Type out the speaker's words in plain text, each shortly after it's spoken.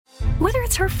Whether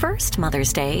it's her first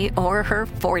Mother's Day or her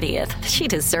 40th, she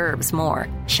deserves more.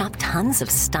 Shop tons of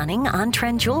stunning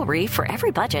on-trend jewelry for every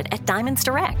budget at Diamonds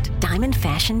Direct. Diamond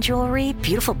fashion jewelry,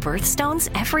 beautiful birthstones,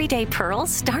 everyday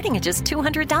pearls starting at just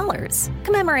 $200.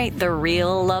 Commemorate the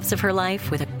real loves of her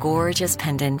life with a gorgeous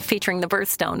pendant featuring the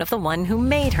birthstone of the one who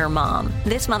made her mom.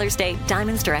 This Mother's Day,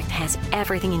 Diamonds Direct has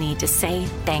everything you need to say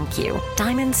thank you.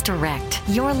 Diamonds Direct.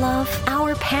 Your love,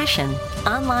 our passion.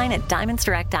 Online at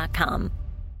diamondsdirect.com.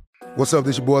 What's up?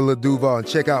 This your boy Lil Duval, and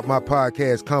check out my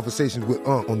podcast, Conversations with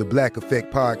Unc, on the Black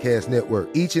Effect Podcast Network.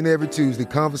 Each and every Tuesday,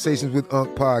 Conversations with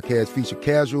Unc podcast feature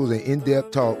casual and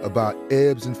in-depth talk about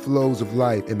ebbs and flows of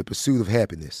life and the pursuit of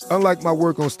happiness. Unlike my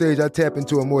work on stage, I tap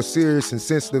into a more serious and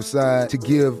sensitive side to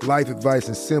give life advice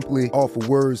and simply offer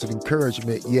words of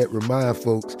encouragement, yet remind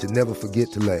folks to never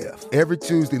forget to laugh. Every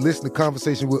Tuesday, listen to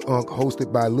Conversations with Unc,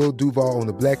 hosted by Lil Duval on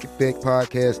the Black Effect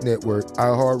Podcast Network,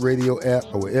 iHeartRadio app,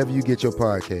 or wherever you get your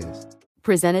podcasts.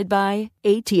 Presented by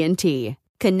AT&T.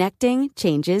 Connecting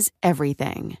changes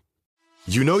everything.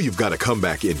 You know you've got a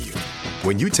comeback in you.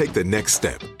 When you take the next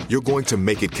step, you're going to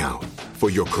make it count. For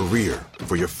your career,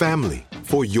 for your family,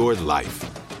 for your life.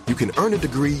 You can earn a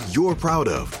degree you're proud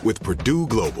of with Purdue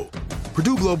Global.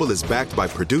 Purdue Global is backed by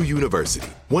Purdue University,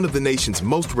 one of the nation's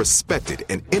most respected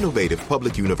and innovative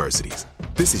public universities.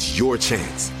 This is your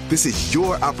chance. This is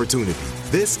your opportunity.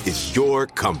 This is your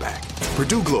comeback.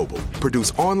 Purdue Global,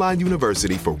 Purdue's online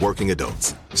university for working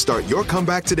adults. Start your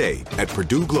comeback today at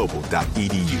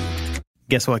purdueglobal.edu.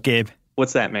 Guess what, Gabe?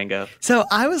 What's that, Mango? So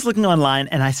I was looking online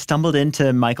and I stumbled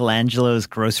into Michelangelo's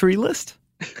grocery list.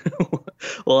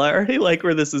 Well, I already like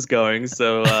where this is going,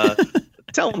 so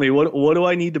tell me, what do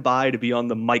I need to buy to be on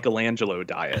the Michelangelo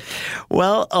diet?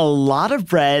 Well, a lot of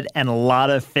bread and a lot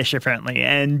of fish, apparently.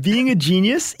 And being a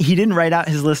genius, he didn't write out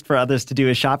his list for others to do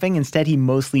his shopping. Instead, he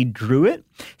mostly drew it.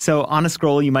 So on a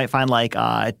scroll, you might find like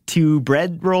 2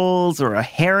 bread rolls or a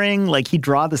herring. Like he'd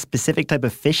draw the specific type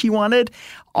of fish he wanted.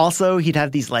 Also, he'd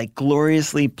have these like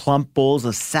gloriously plump bowls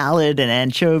of salad and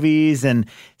anchovies. And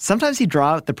sometimes he'd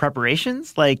draw out the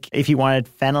preparations. Like if he wanted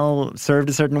fennel served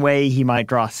a certain way, he might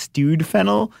draw stewed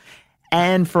fennel.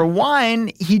 And for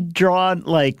wine, he'd draw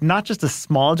like not just a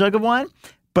small jug of wine,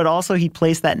 but also he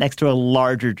placed that next to a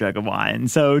larger jug of wine.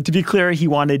 So to be clear, he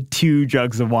wanted 2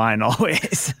 jugs of wine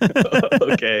always.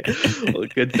 Okay, well,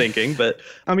 good thinking. But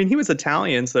I mean, he was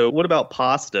Italian, so what about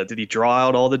pasta? Did he draw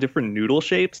out all the different noodle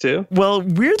shapes too? Well,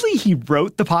 weirdly, he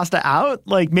wrote the pasta out.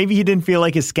 Like maybe he didn't feel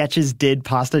like his sketches did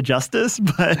pasta justice,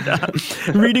 but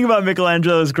reading about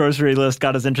Michelangelo's grocery list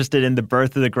got us interested in the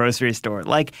birth of the grocery store.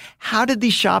 Like, how did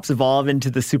these shops evolve into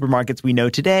the supermarkets we know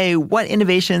today? What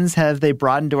innovations have they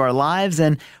brought into our lives?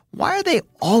 And why are they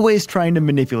always trying to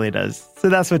manipulate us? So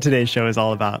that's what today's show is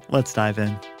all about. Let's dive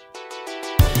in.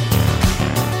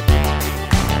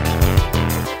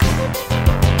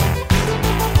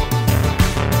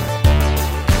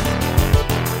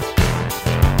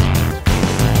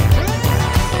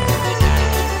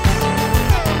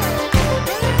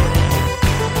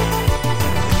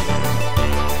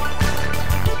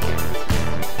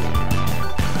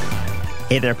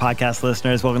 Hey there, podcast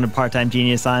listeners. Welcome to Part-Time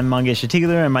Genius. I'm Mangesh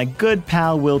Chatigler, and my good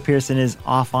pal Will Pearson is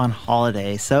off on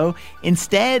holiday. So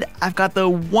instead, I've got the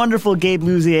wonderful Gabe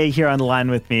Luzier here on the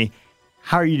line with me.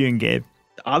 How are you doing, Gabe?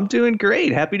 I'm doing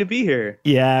great. Happy to be here.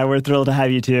 Yeah, we're thrilled to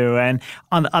have you too. And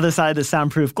on the other side of the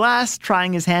soundproof glass,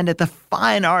 trying his hand at the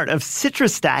fine art of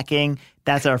citrus stacking,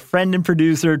 that's our friend and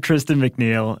producer, Tristan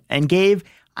McNeil. And Gabe,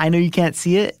 I know you can't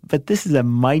see it, but this is a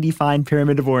mighty fine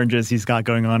pyramid of oranges he's got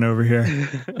going on over here.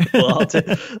 Well,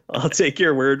 I'll take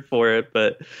your word for it.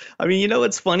 But I mean, you know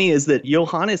what's funny is that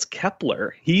Johannes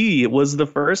Kepler, he was the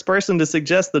first person to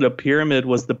suggest that a pyramid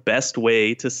was the best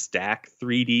way to stack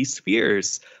 3D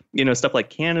spheres. You know, stuff like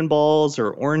cannonballs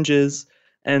or oranges.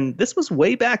 And this was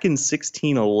way back in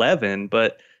 1611.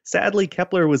 But sadly,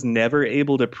 Kepler was never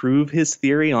able to prove his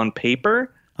theory on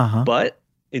paper. But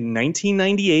in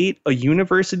 1998, a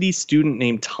university student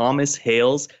named Thomas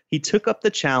Hales, he took up the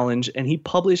challenge and he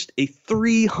published a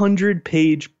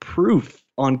 300-page proof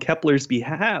on Kepler's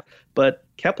behalf. But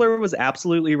Kepler was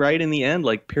absolutely right in the end.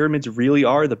 Like, pyramids really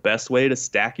are the best way to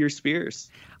stack your spheres.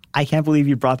 I can't believe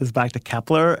you brought this back to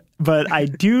Kepler, but I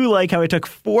do like how it took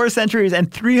 4 centuries and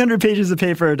 300 pages of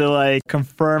paper to like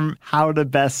confirm how to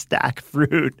best stack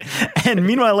fruit. And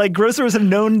meanwhile, like grocers have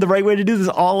known the right way to do this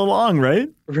all along, right?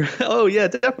 Oh, yeah,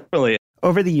 definitely.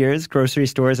 Over the years, grocery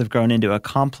stores have grown into a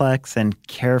complex and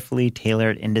carefully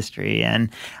tailored industry. And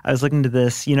I was looking into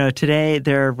this. You know, today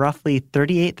there are roughly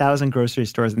 38,000 grocery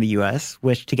stores in the U.S.,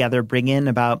 which together bring in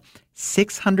about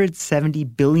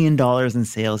 $670 billion in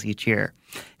sales each year.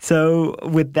 So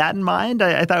with that in mind,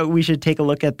 I thought we should take a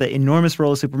look at the enormous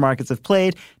role supermarkets have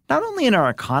played, not only in our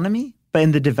economy, but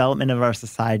in the development of our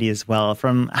society as well,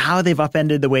 from how they've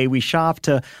upended the way we shop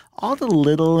to all the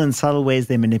little and subtle ways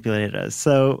they manipulated us.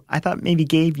 So I thought maybe,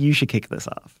 Gabe, you should kick this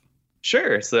off.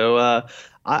 Sure. So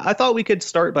I thought we could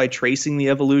start by tracing the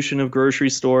evolution of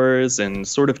grocery stores and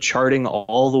sort of charting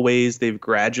all the ways they've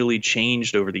gradually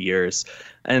changed over the years.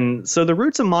 And so the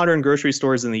roots of modern grocery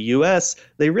stores in the U.S.,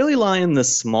 they really lie in the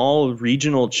small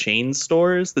regional chain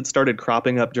stores that started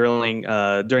cropping up during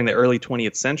the early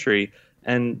 20th century.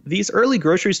 And these early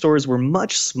grocery stores were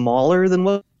much smaller than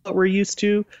what we're used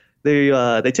to.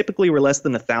 They typically were less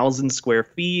than 1,000 square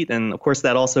feet. And of course,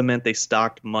 that also meant they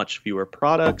stocked much fewer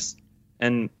products.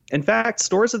 And in fact,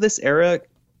 stores of this era,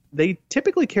 they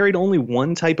typically carried only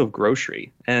one type of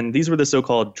grocery. And these were the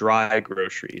so-called dry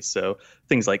groceries. So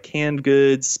things like canned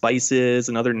goods, spices,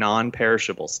 and other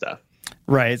non-perishable stuff.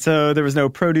 Right. So there was no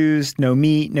produce, no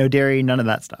meat, no dairy, none of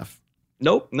that stuff.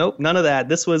 Nope, none of that.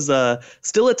 This was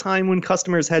still a time when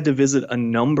customers had to visit a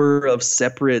number of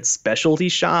separate specialty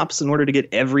shops in order to get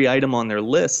every item on their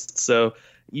list. So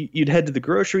you'd head to the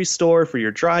grocery store for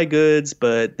your dry goods,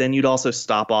 but then you'd also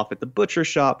stop off at the butcher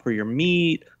shop for your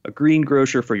meat, a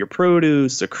greengrocer for your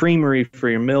produce, a creamery for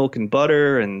your milk and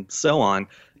butter, and so on.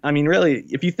 I mean, really,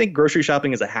 if you think grocery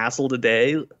shopping is a hassle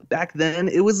today, back then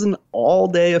it was an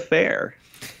all-day affair.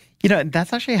 You know,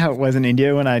 that's actually how it was in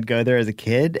India when I'd go there as a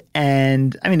kid.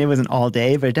 And I mean, it wasn't all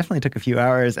day, but it definitely took a few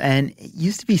hours. And it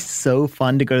used to be so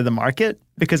fun to go to the market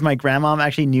because my grandmom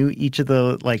actually knew each of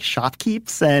the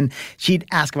shopkeepers, and she'd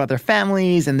ask about their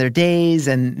families and their days,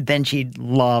 and then she'd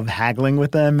love haggling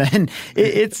with them. And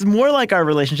it's more like our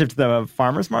relationship to the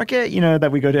farmer's market,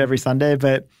 that we go to every Sunday.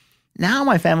 But now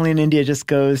my family in India just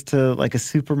goes to a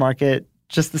supermarket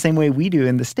just the same way we do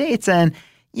in the States. And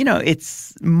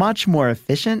it's much more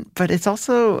efficient, but it's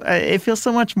also, it feels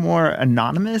so much more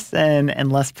anonymous and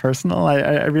less personal.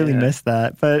 I really miss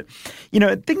that. But,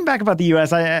 thinking back about the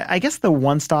U.S., I guess the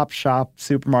one-stop shop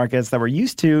supermarkets that we're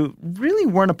used to really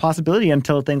weren't a possibility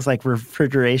until things like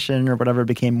refrigeration or whatever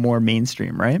became more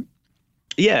mainstream, right?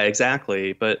 Yeah,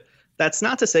 exactly. But that's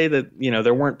not to say that,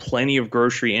 there weren't plenty of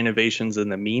grocery innovations in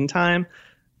the meantime.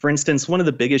 For instance, one of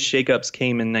the biggest shakeups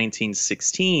came in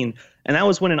 1916, and that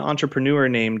was when an entrepreneur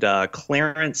named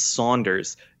Clarence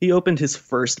Saunders, he opened his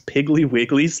first Piggly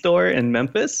Wiggly store in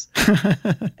Memphis.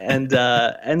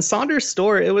 and Saunders'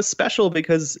 store, it was special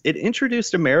because it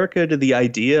introduced America to the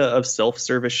idea of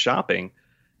self-service shopping.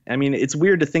 I mean, it's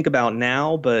weird to think about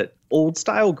now, but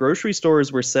old-style grocery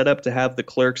stores were set up to have the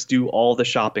clerks do all the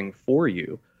shopping for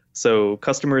you. So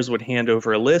customers would hand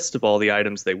over a list of all the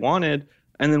items they wanted,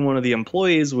 and then one of the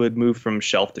employees would move from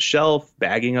shelf to shelf,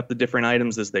 bagging up the different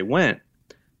items as they went.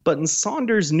 But in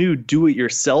Saunders' new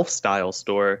do-it-yourself style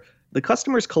store, the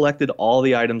customers collected all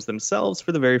the items themselves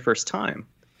for the very first time.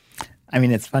 I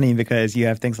mean, it's funny because you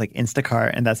have things like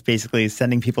Instacart, and that's basically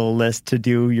sending people a list to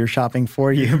do your shopping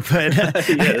for you. But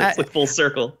yeah, it's full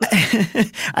circle.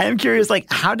 I am curious,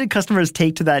 how did customers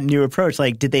take to that new approach?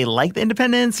 Did they like the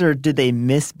independence, or did they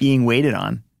miss being waited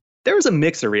on? There was a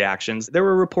mix of reactions. There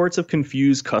were reports of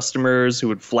confused customers who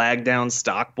would flag down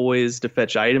stock boys to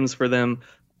fetch items for them,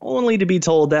 only to be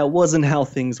told that wasn't how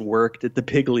things worked at the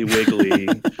Piggly Wiggly.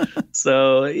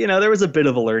 So, there was a bit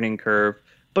of a learning curve.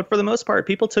 But for the most part,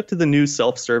 people took to the new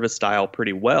self-service style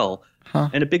pretty well.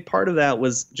 And a big part of that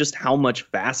was just how much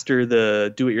faster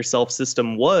the do-it-yourself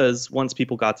system was once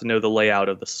people got to know the layout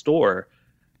of the store.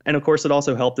 And of course, it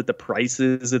also helped that the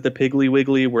prices at the Piggly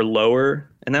Wiggly were lower.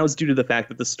 And that was due to the fact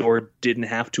that the store didn't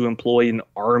have to employ an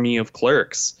army of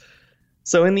clerks.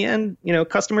 So in the end,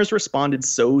 customers responded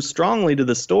so strongly to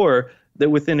the store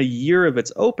that within a year of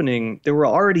its opening, there were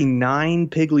already 9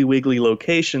 Piggly Wiggly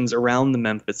locations around the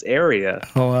Memphis area.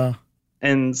 Oh, wow.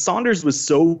 And Saunders was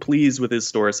so pleased with his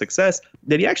store's success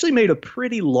that he actually made a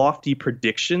pretty lofty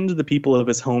prediction to the people of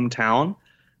his hometown.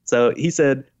 So he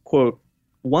said, quote,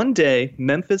 "One day,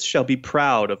 Memphis shall be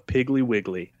proud of Piggly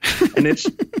Wiggly, and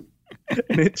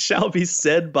it shall be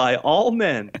said by all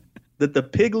men that the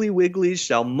Piggly Wigglies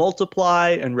shall multiply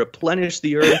and replenish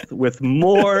the earth with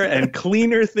more and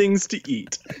cleaner things to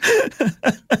eat."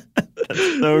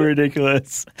 So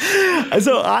ridiculous.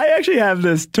 So I actually have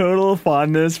this total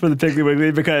fondness for the Piggly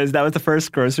Wiggly because that was the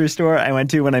first grocery store I went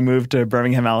to when I moved to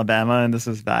Birmingham, Alabama, and this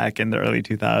was back in the early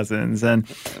 2000s. And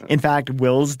in fact,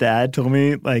 Will's dad told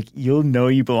me, you'll know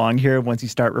you belong here once you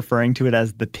start referring to it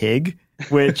as the pig,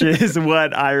 which is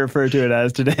what I refer to it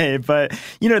as today. But,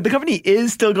 the company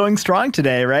is still going strong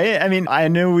today, right? I mean, I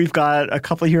know we've got a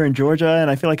couple here in Georgia,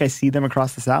 and I feel like I see them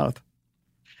across the South.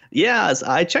 Yes,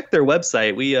 I checked their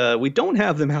website. We don't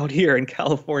have them out here in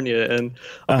California, and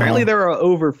apparently there are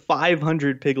over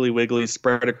 500 Piggly Wigglies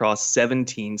spread across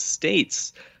 17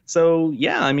 states. So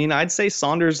yeah, I mean, I'd say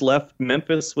Saunders left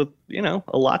Memphis with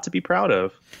a lot to be proud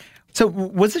of. So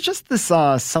was it just this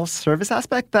self-service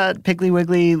aspect that Piggly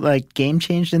Wiggly game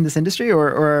changed in this industry,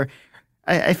 or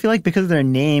I feel like because of their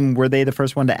name, were they the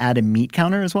first one to add a meat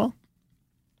counter as well?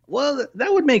 Well,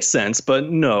 that would make sense, but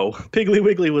no. Piggly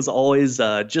Wiggly was always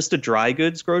just a dry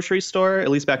goods grocery store, at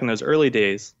least back in those early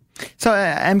days. So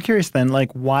I'm curious then,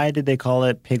 why did they call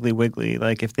it Piggly Wiggly,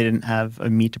 if they didn't have a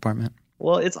meat department?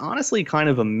 Well, it's honestly kind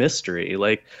of a mystery.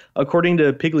 According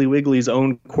to Piggly Wiggly's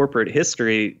own corporate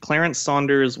history, Clarence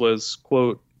Saunders was,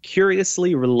 quote,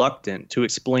 curiously reluctant to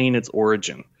explain its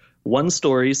origin. One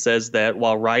story says that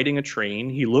while riding a train,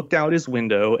 he looked out his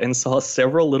window and saw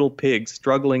several little pigs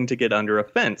struggling to get under a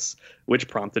fence, which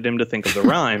prompted him to think of the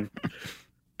rhyme.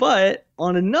 But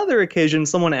on another occasion,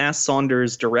 someone asked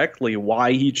Saunders directly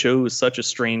why he chose such a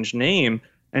strange name,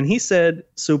 and he said,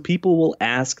 so people will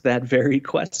ask that very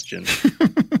question.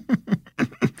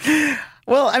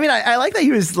 Well, I mean, I like that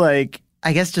he was I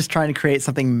guess just trying to create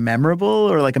something memorable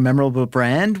or a memorable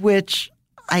brand, which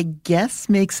I guess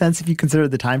makes sense if you consider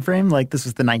the time frame. This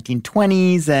was the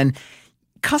 1920s, and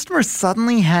customers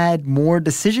suddenly had more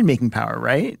decision-making power,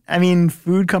 right? I mean,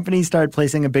 food companies started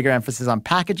placing a bigger emphasis on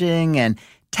packaging and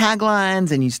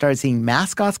taglines, and you started seeing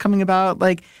mascots coming about.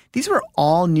 These were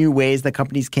all new ways that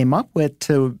companies came up with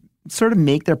to sort of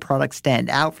make their products stand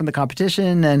out from the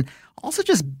competition and also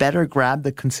just better grab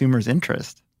the consumer's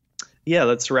interest. Yeah,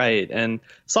 that's right. And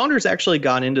Saunders actually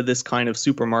got into this kind of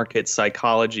supermarket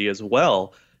psychology as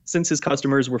well. Since his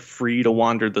customers were free to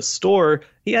wander the store,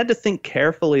 he had to think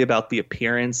carefully about the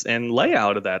appearance and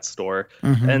layout of that store.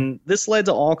 Mm-hmm. And this led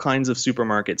to all kinds of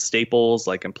supermarket staples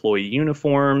like employee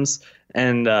uniforms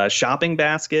and shopping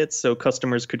baskets so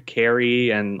customers could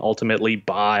carry and ultimately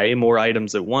buy more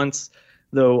items at once.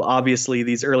 Though obviously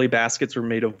these early baskets were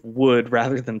made of wood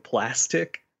rather than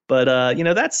plastic. But,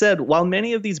 that said, while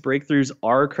many of these breakthroughs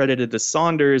are credited to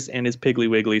Saunders and his Piggly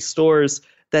Wiggly stores,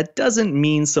 that doesn't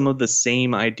mean some of the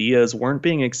same ideas weren't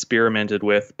being experimented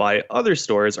with by other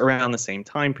stores around the same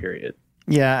time period.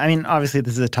 Yeah, I mean, obviously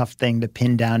this is a tough thing to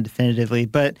pin down definitively,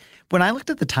 but when I looked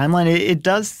at the timeline, it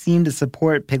does seem to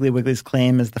support Piggly Wiggly's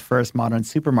claim as the first modern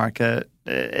supermarket,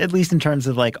 at least in terms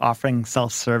of offering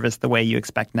self-service the way you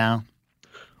expect now.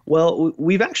 Well,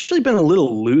 we've actually been a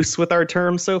little loose with our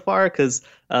terms so far because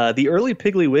the early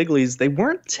Piggly Wigglies, they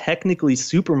weren't technically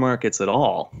supermarkets at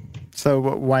all. So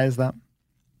why is that?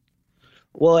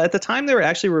 Well, at the time, they were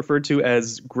actually referred to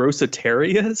as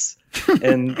groceterias,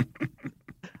 and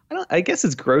I guess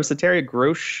it's groceteria,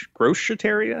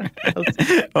 groceteria.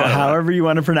 However you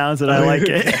want to pronounce it, I like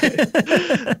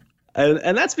it.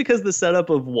 And that's because the setup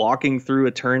of walking through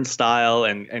a turnstile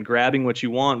and grabbing what you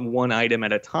want one item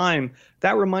at a time,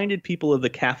 that reminded people of the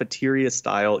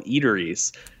cafeteria-style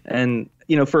eateries. And,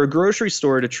 for a grocery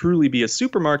store to truly be a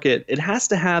supermarket, it has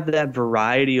to have that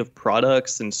variety of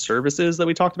products and services that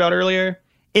we talked about earlier.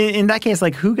 In that case,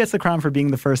 who gets the crown for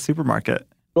being the first supermarket?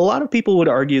 A lot of people would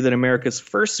argue that America's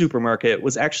first supermarket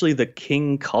was actually the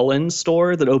King Cullen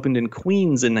store that opened in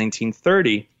Queens in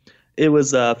 1930. It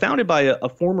was founded by a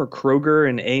former Kroger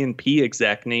and A&P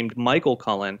exec named Michael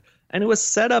Cullen, and it was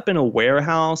set up in a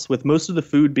warehouse with most of the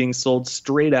food being sold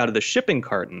straight out of the shipping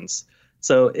cartons.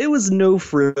 So it was no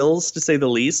frills, to say the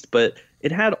least, but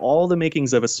it had all the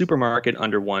makings of a supermarket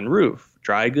under one roof: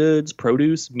 dry goods,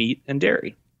 produce, meat, and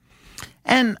dairy.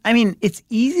 And, I mean, it's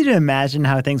easy to imagine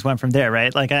how things went from there,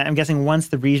 right? I'm guessing once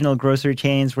the regional grocery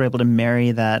chains were able to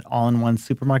marry that all-in-one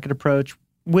supermarket approach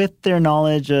with their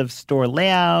knowledge of store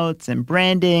layouts and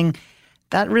branding,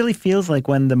 that really feels like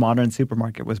when the modern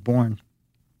supermarket was born.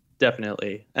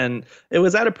 Definitely. And it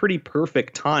was at a pretty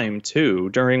perfect time, too.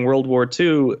 During World War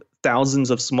II,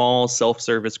 thousands of small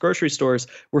self-service grocery stores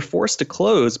were forced to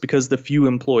close because the few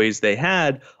employees they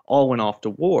had all went off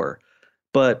to war.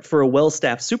 But for a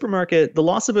well-staffed supermarket, the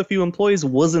loss of a few employees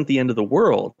wasn't the end of the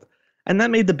world. And that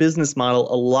made the business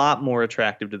model a lot more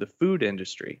attractive to the food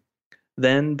industry.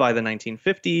 Then, by the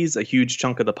 1950s, a huge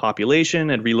chunk of the population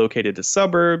had relocated to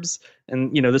suburbs.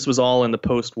 And, this was all in the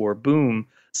post-war boom.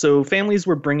 So families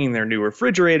were bringing their new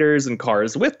refrigerators and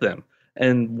cars with them.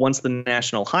 And once the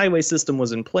national highway system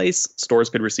was in place, stores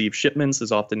could receive shipments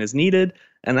as often as needed.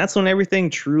 And that's when everything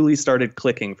truly started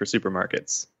clicking for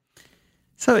supermarkets.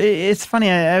 So it's funny.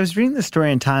 I was reading the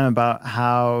story in Time about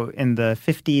how in the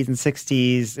 50s and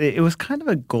 60s, it was kind of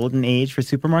a golden age for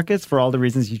supermarkets for all the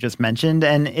reasons you just mentioned.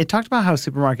 And it talked about how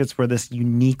supermarkets were this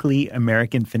uniquely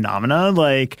American phenomena.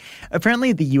 Like,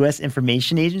 apparently the U.S.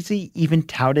 Information Agency even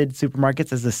touted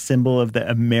supermarkets as a symbol of the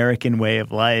American way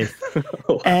of life.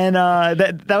 Wow. And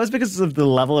that was because of the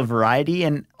level of variety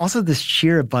and also the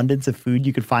sheer abundance of food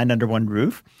you could find under one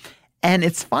roof. And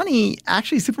it's funny,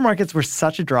 actually, supermarkets were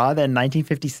such a draw that in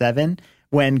 1957,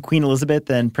 when Queen Elizabeth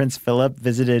and Prince Philip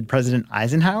visited President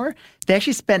Eisenhower, they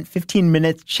actually spent 15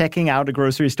 minutes checking out a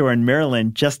grocery store in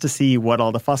Maryland just to see what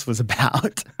all the fuss was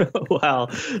about. Wow.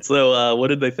 So what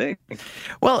did they think?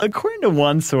 Well, according to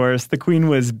one source, the Queen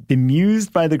was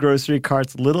bemused by the grocery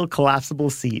cart's little collapsible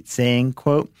seat, saying,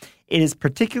 quote, "It is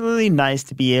particularly nice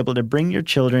to be able to bring your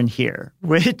children here,"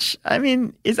 which, I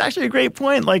mean, is actually a great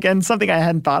point, and something I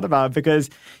hadn't thought about because,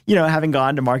 having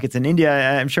gone to markets in India,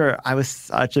 I'm sure I was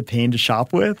such a pain to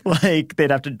shop with.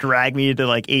 They'd have to drag me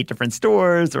to 8 different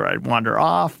stores or I'd wander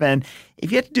off. And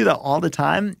if you had to do that all the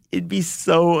time, it'd be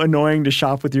so annoying to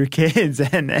shop with your kids.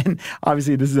 And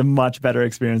obviously, this is a much better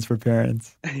experience for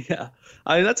parents. Yeah.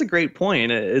 That's a great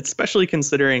point, especially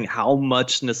considering how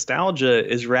much nostalgia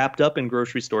is wrapped up in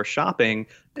grocery store shopping,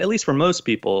 at least for most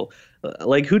people.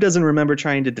 Who doesn't remember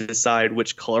trying to decide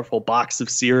which colorful box of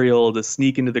cereal to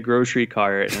sneak into the grocery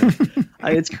cart?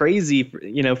 And it's crazy,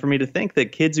 for me to think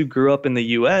that kids who grew up in the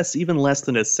U.S. even less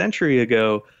than a century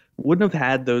ago wouldn't have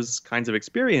had those kinds of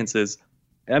experiences.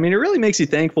 I mean, it really makes you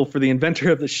thankful for the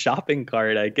inventor of the shopping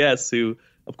cart, I guess, who,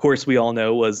 of course, we all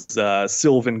know was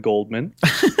Sylvan Goldman.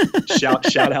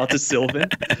 Shout out to Sylvan.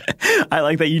 I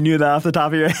like that you knew that off the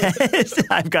top of your head.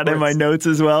 I've got it in my notes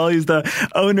as well. He's the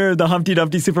owner of the Humpty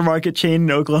Dumpty supermarket chain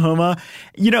in Oklahoma.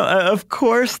 Of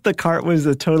course, the cart was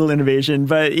a total innovation.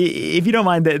 But if you don't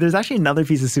mind, there's actually another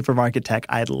piece of supermarket tech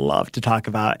I'd love to talk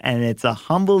about. And it's a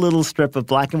humble little strip of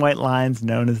black and white lines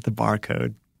known as the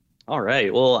barcode. All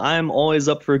right. Well, I'm always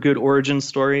up for a good origin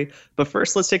story. But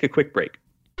first, let's take a quick break.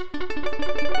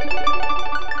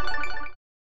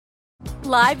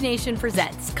 Live Nation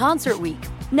presents Concert Week.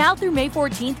 Now through May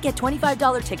 14th, get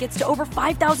 $25 tickets to over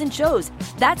 5,000 shows.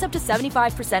 That's up to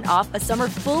 75% off a summer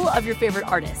full of your favorite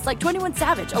artists like 21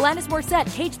 Savage, Alanis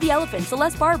Morissette, Cage the Elephant,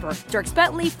 Celeste Barber, Dierks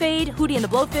Bentley, Fade, Hootie and the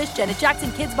Blowfish, Janet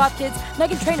Jackson, Kids Bop Kids,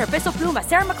 Meghan Trainor, Peso Pluma,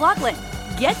 Sarah McLachlan.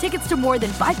 Get tickets to more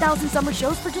than 5,000 summer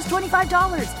shows for just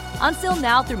 $25. On sale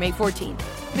now through May 14th.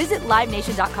 Visit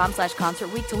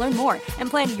LiveNation.com/Concert Week to learn more and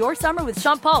plan your summer with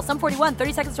Sean Paul, Sum 41,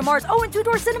 30 Seconds to Mars, and Two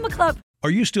Door Cinema Club. Are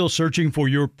you still searching for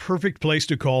your perfect place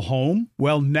to call home?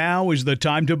 Well, now is the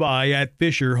time to buy at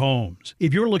Fisher Homes.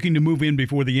 If you're looking to move in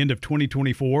before the end of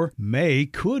 2024, May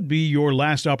could be your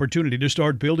last opportunity to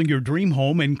start building your dream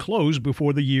home and close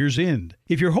before the year's end.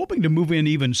 If you're hoping to move in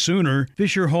even sooner,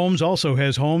 Fisher Homes also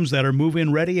has homes that are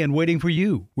move-in ready and waiting for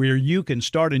you, where you can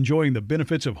start enjoying the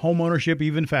benefits of homeownership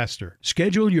even faster.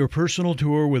 Schedule your personal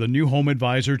tour with a new home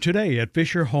advisor today at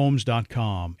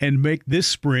FisherHomes.com and make this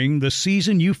spring the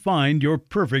season you find your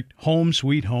perfect home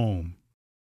sweet home.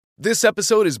 This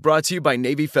episode is brought to you by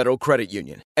Navy Federal Credit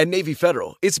Union. At Navy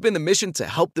Federal, it's been the mission to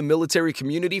help the military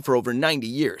community for over 90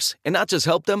 years. And not just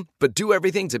help them, but do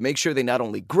everything to make sure they not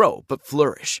only grow, but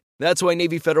flourish. That's why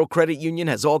Navy Federal Credit Union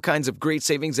has all kinds of great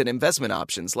savings and investment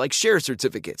options like share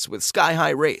certificates with sky-high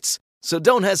rates. So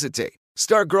don't hesitate.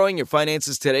 Start growing your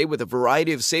finances today with a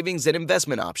variety of savings and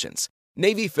investment options.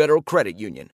 Navy Federal Credit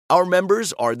Union. Our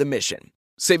members are the mission.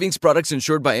 Savings products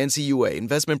insured by NCUA.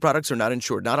 Investment products are not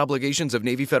insured, not obligations of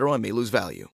Navy Federal and may lose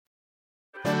value.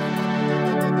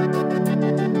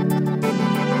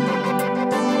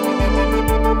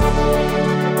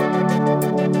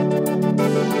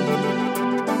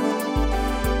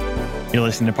 You're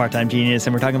listening to Part-Time Genius,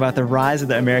 and we're talking about the rise of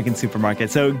the American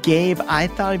supermarket. So, Gabe, I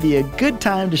thought it'd be a good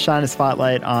time to shine a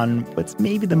spotlight on what's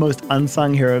maybe the most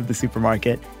unsung hero of the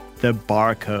supermarket, the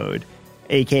barcode,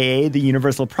 aka the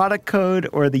Universal Product Code,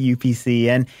 or the UPC.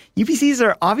 And UPCs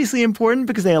are obviously important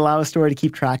because they allow a store to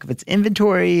keep track of its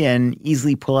inventory and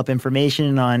easily pull up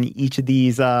information on each of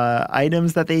these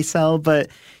items that they sell. But,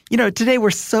 today we're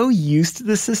so used to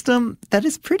the system that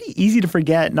it's pretty easy to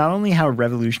forget not only how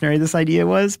revolutionary this idea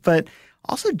was, but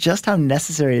also just how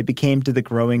necessary it became to the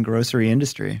growing grocery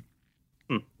industry.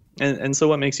 And so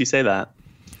what makes you say that?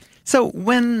 So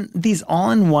when these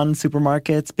all-in-one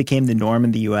supermarkets became the norm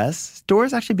in the U.S.,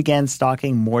 stores actually began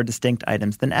stocking more distinct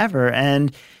items than ever.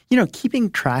 And, keeping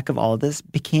track of all of this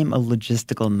became a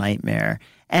logistical nightmare.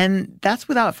 And that's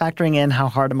without factoring in how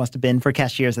hard it must have been for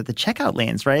cashiers at the checkout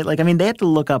lanes, right? They had to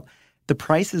look up the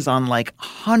prices on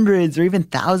hundreds or even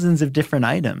thousands of different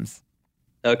items.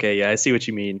 Okay, yeah, I see what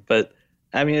you mean. But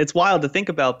I mean, it's wild to think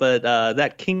about, but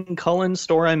that King Cullen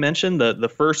store I mentioned, the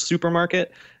first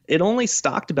supermarket, it only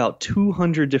stocked about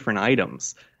 200 different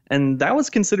items. And that was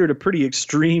considered a pretty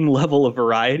extreme level of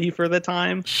variety for the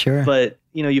time. Sure. But,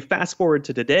 you fast forward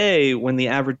to today when the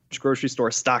average grocery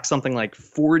store stocks something like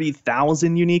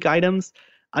 40,000 unique items.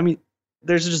 I mean,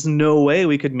 there's just no way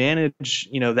we could manage,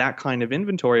 that kind of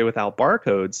inventory without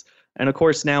barcodes. And of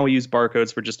course, now we use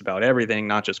barcodes for just about everything,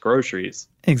 not just groceries.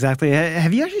 Exactly.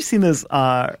 Have you actually seen those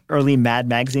early Mad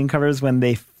magazine covers when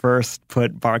they first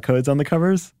put barcodes on the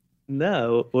covers?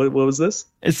 No. What was this?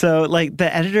 So, the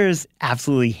editors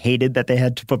absolutely hated that they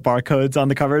had to put barcodes on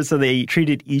the covers, so they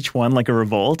treated each one like a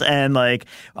revolt. And,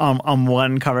 on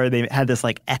one cover, they had this,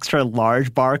 extra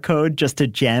large barcode just to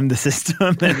jam the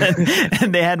system.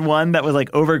 And they had one that was,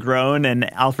 overgrown,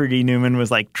 and Alfred E. Newman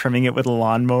was, trimming it with a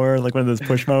lawnmower, one of those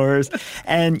push mowers.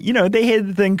 And, they hated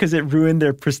the thing because it ruined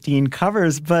their pristine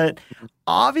covers. But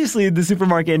obviously, the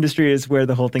supermarket industry is where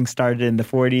the whole thing started in the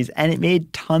 40s, and it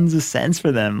made tons of sense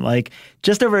for them.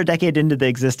 Just over a decade into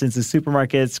the existence of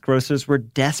supermarkets, grocers were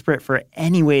desperate for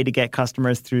any way to get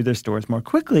customers through their stores more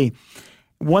quickly.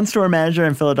 One store manager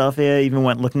in Philadelphia even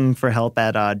went looking for help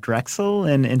at Drexel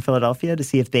in Philadelphia to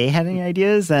see if they had any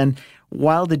ideas. And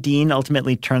while the dean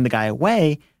ultimately turned the guy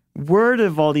away, word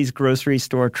of all these grocery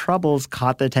store troubles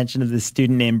caught the attention of this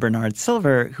student named Bernard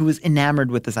Silver, who was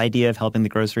enamored with this idea of helping the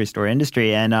grocery store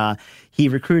industry. And he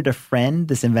recruited a friend,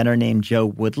 this inventor named Joe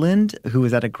Woodland, who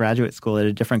was at a graduate school at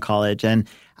a different college. And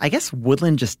I guess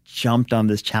Woodland just jumped on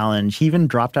this challenge. He even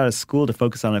dropped out of school to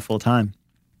focus on it full time.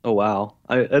 Oh, wow.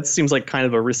 That seems like kind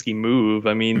of a risky move.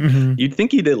 I mean, You'd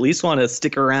think he'd at least want to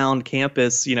stick around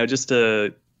campus, just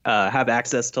to have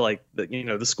access to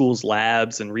the school's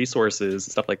labs and resources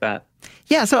and stuff like that.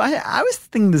 Yeah, so I was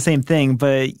thinking the same thing,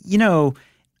 but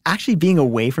actually being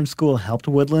away from school helped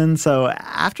Woodland. So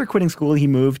after quitting school, he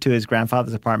moved to his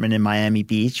grandfather's apartment in Miami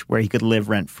Beach where he could live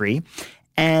rent-free.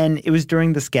 And it was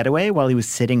during this getaway while he was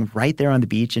sitting right there on the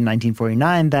beach in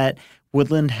 1949 that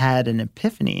Woodland had an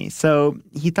epiphany. So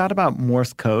he thought about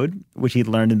Morse code, which he'd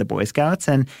learned in the Boy Scouts,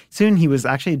 and soon he was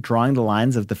actually drawing the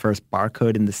lines of the first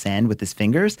barcode in the sand with his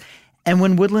fingers. And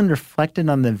when Woodland reflected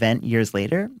on the event years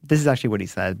later, this is actually what he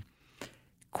said.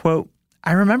 Quote,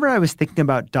 "I remember I was thinking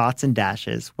about dots and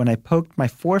dashes when I poked my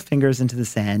 4 fingers into the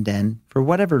sand and, for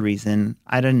whatever reason,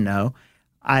 I didn't know,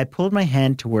 I pulled my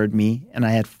hand toward me and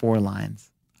I had 4 lines.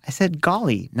 I said,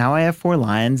 golly, now I have 4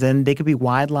 lines, and they could be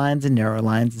wide lines and narrow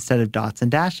lines instead of dots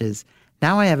and dashes.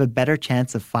 Now I have a better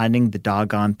chance of finding the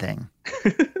doggone thing."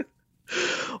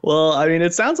 Well, I mean,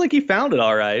 it sounds like he found it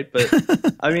all right, but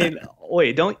I mean,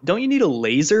 wait, don't you need a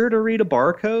laser to read a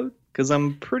barcode? Because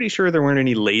I'm pretty sure there weren't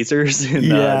any lasers in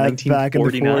 1949. Back in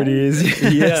the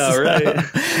 40s. Yeah,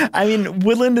 right. I mean,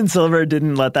 Woodland and Silver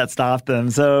didn't let that stop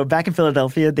them. So back in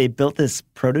Philadelphia, they built this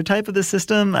prototype of the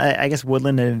system. I guess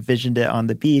Woodland had envisioned it on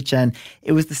the beach, and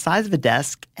it was the size of a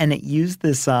desk, and it used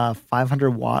this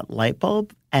 500-watt light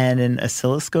bulb and an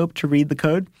oscilloscope to read the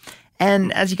code.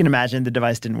 And as you can imagine, the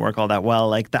device didn't work all that well.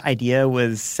 The idea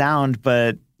was sound,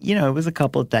 but, it was a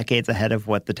couple of decades ahead of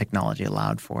what the technology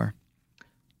allowed for.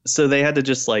 So they had to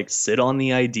just sit on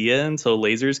the idea until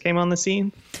lasers came on the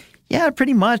scene? Yeah,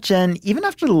 pretty much. And even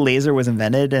after the laser was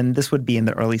invented, and this would be in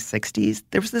the early 60s,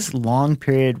 there was this long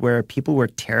period where people were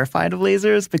terrified of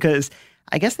lasers because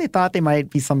I guess they thought they might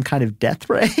be some kind of death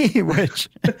ray, which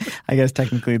I guess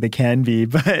technically they can be.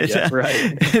 But yeah,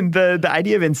 right. the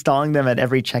idea of installing them at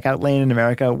every checkout lane in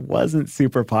America wasn't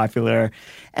super popular.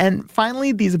 And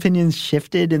finally, these opinions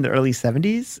shifted in the early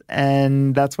 70s.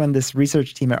 And that's when this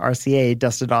research team at RCA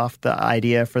dusted off the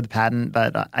idea for the patent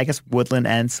that I guess Woodland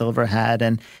and Silver had,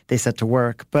 and they set to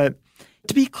work. But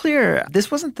to be clear,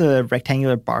 this wasn't the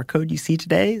rectangular barcode you see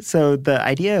today. So the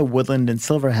idea Woodland and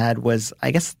Silver had was, I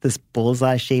guess, this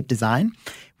bullseye-shaped design,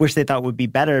 which they thought would be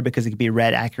better because it could be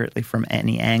read accurately from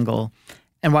any angle.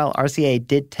 And while RCA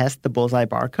did test the bullseye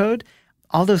barcode,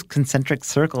 all those concentric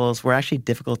circles were actually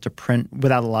difficult to print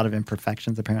without a lot of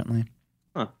imperfections, apparently.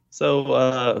 Huh.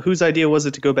 So whose idea was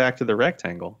it to go back to the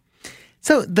rectangle?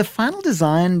 So the final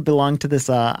design belonged to this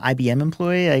IBM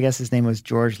employee. I guess his name was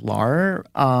George Laurer.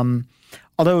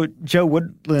 Although Joe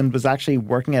Woodland was actually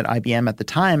working at IBM at the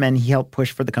time, and he helped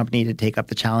push for the company to take up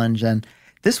the challenge. And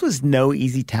this was no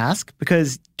easy task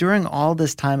because during all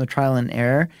this time of trial and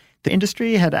error, the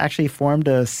industry had actually formed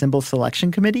a symbol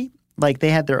selection committee.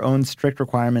 They had their own strict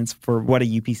requirements for what a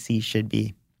UPC should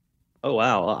be. Oh,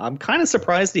 wow. I'm kind of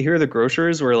surprised to hear the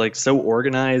grocers were like so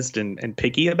organized and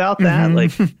picky about that.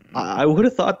 Like, I would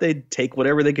have thought they'd take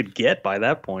whatever they could get by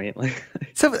that point.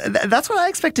 So that's what I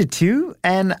expected too.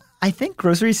 And I think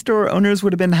grocery store owners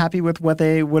would have been happy with what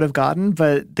they would have gotten.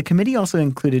 But the committee also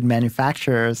included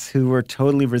manufacturers who were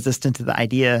totally resistant to the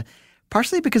idea,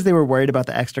 partially because they were worried about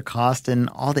the extra cost and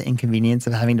all the inconvenience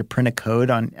of having to print a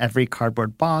code on every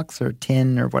cardboard box or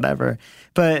tin or whatever.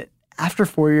 But after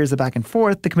 4 years of back and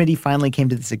forth, the committee finally came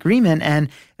to this agreement. And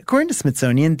according to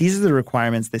Smithsonian, these are the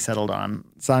requirements they settled on.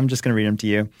 So I'm just going to read them to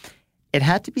you. It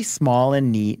had to be small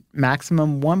and neat,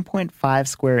 maximum 1.5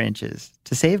 square inches.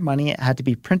 To save money, it had to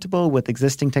be printable with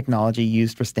existing technology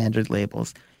used for standard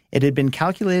labels. It had been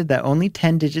calculated that only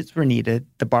 10 digits were needed.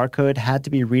 The barcode had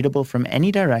to be readable from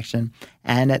any direction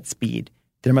and at speed.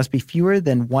 There must be fewer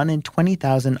than 1 in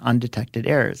 20,000 undetected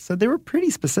errors. So they were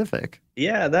pretty specific.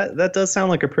 Yeah, that does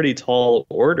sound like a pretty tall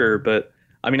order, but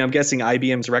I mean, I'm guessing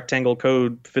IBM's rectangle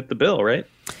code fit the bill, right?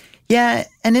 Yeah,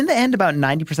 and in the end, about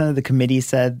 90% of the committee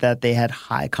said that they had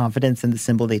high confidence in the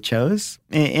symbol they chose.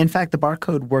 In fact, the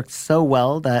barcode worked so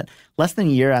well that less than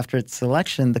a year after its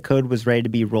selection, the code was ready to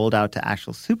be rolled out to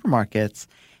actual supermarkets.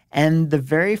 And the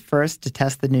very first to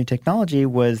test the new technology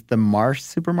was the Marsh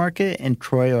supermarket in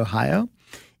Troy, Ohio.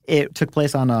 It took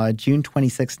place on June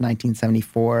 26,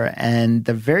 1974, and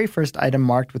the very first item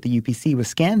marked with the UPC was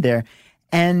scanned there.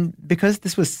 And because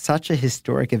this was such a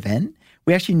historic event,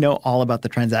 we actually know all about the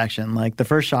transaction. Like, the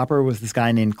first shopper was this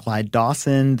guy named Clyde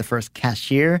Dawson. The first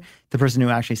cashier, the person who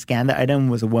actually scanned the item,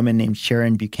 was a woman named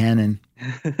Sharon Buchanan.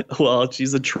 Well,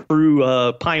 she's a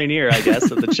true pioneer, I guess,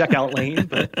 of the checkout lane.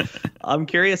 But I'm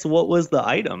curious, what was the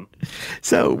item?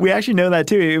 So we actually know that,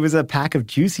 too. It was a pack of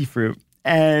Juicy Fruit.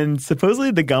 And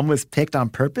supposedly the gum was picked on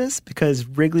purpose because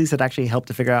Wrigley's had actually helped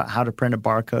to figure out how to print a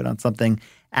barcode on something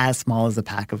as small as a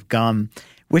pack of gum,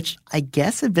 which I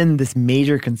guess had been this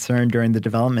major concern during the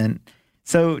development.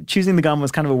 So choosing the gum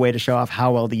was kind of a way to show off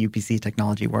how well the UPC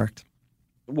technology worked.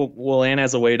 Well, and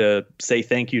as a way to say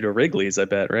thank you to Wrigley's, I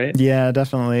bet, right? Yeah,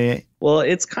 definitely. Well,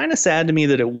 it's kind of sad to me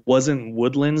that it wasn't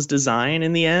Woodland's design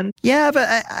in the end. Yeah,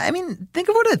 but I mean, think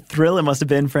of what a thrill it must have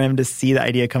been for him to see the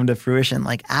idea come to fruition.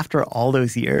 Like, after all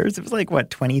those years, it was like,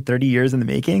 20, 30 years in the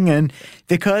making. And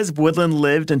because Woodland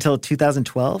lived until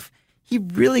 2012, he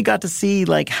really got to see,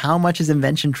 how much his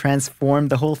invention transformed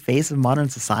the whole face of modern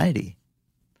society.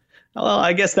 Well,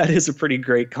 I guess that is a pretty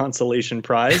great consolation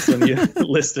prize when you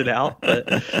list it out. But,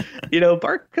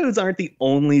 barcodes aren't the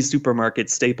only supermarket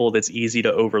staple that's easy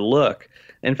to overlook.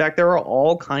 In fact, there are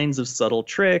all kinds of subtle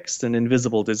tricks and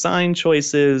invisible design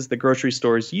choices that grocery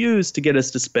stores use to get us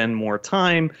to spend more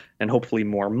time and hopefully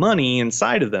more money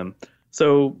inside of them.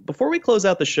 So before we close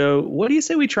out the show, what do you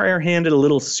say we try our hand at a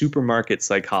little supermarket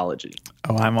psychology?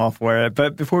 Oh, I'm all for it.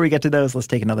 But before we get to those, let's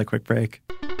take another quick break.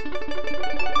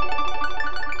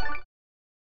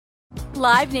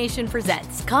 Live Nation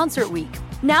presents Concert Week.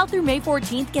 Now through May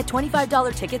 14th, get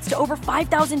 $25 tickets to over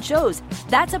 5,000 shows.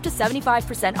 That's up to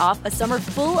 75% off a summer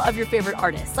full of your favorite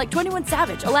artists like 21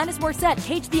 Savage, Alanis Morissette,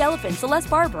 Cage the Elephant, Celeste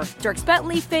Barber, Dierks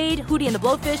Bentley, Fade, Hootie and the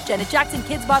Blowfish, Janet Jackson,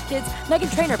 Kidz Bop Kids,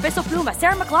 Meghan Trainor, Bissell Pluma,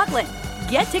 Sarah McLachlan.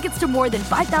 Get tickets to more than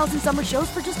 5,000 summer shows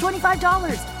for just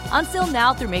 $25. On sale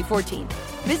now through May 14th.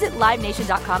 Visit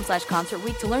LiveNation.com/Concert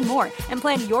Week to learn more and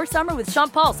plan your summer with Sean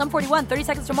Paul, Sum 41, 30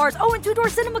 Seconds to Mars, and Two Door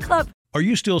Cinema Club. Are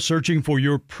you still searching for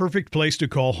your perfect place to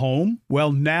call home?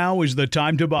 Well, now is the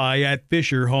time to buy at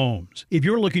Fisher Homes. If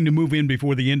you're looking to move in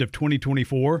before the end of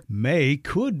 2024, May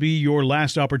could be your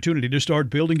last opportunity to start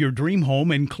building your dream home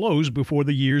and close before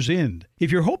the year's end.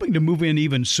 If you're hoping to move in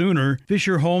even sooner,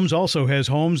 Fisher Homes also has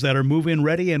homes that are move-in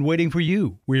ready and waiting for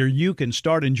you, where you can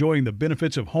start enjoying the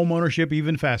benefits of homeownership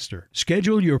even faster.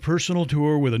 Schedule your personal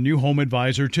tour with a new home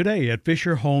advisor today at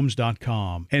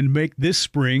FisherHomes.com and make this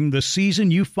spring the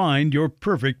season you find your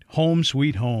perfect home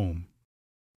sweet home.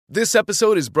 This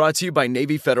episode is brought to you by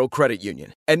Navy Federal Credit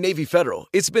Union. At Navy Federal,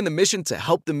 it's been the mission to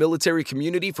help the military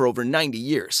community for over 90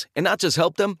 years. And not just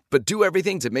help them, but do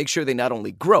everything to make sure they not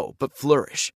only grow, but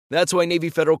flourish. That's why Navy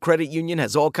Federal Credit Union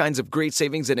has all kinds of great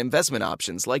savings and investment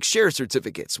options like share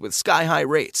certificates with sky-high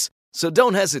rates. So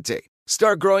don't hesitate.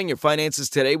 Start growing your finances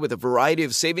today with a variety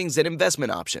of savings and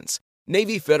investment options.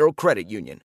 Navy Federal Credit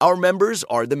Union. Our members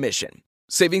are the mission.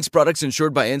 Savings products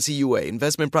insured by NCUA.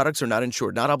 Investment products are not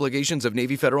insured, not obligations of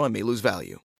Navy Federal and may lose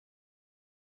value.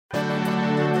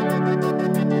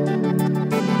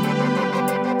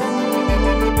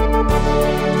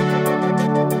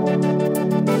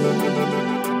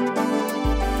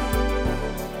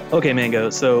 Okay, Mango,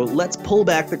 so let's pull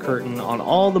back the curtain on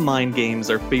all the mind games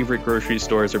our favorite grocery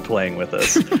stores are playing with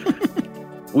us.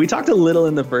 We talked a little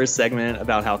in the first segment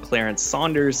about how Clarence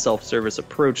Saunders' self-service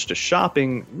approach to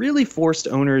shopping really forced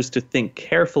owners to think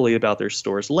carefully about their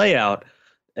store's layout.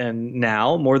 And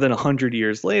now, more than 100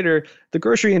 years later, the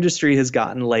grocery industry has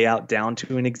gotten layout down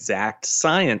to an exact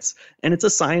science. And it's a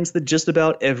science that just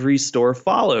about every store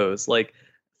follows. Like,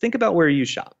 think about where you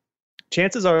shop.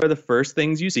 Chances are the first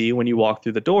things you see when you walk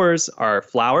through the doors are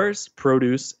flowers,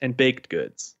 produce, and baked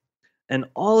goods. And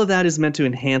all of that is meant to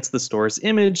enhance the store's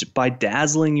image by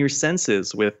dazzling your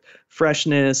senses with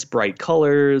freshness, bright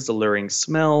colors, alluring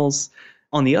smells.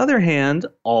 On the other hand,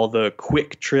 all the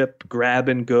quick trip, grab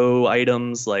and go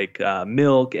items like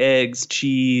milk, eggs,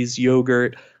 cheese,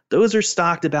 yogurt, those are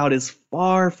stocked about as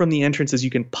far from the entrance as you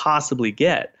can possibly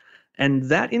get. And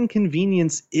that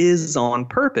inconvenience is on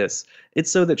purpose. It's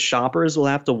so that shoppers will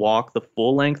have to walk the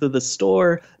full length of the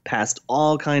store past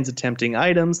all kinds of tempting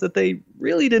items that they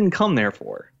really didn't come there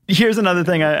for. Here's another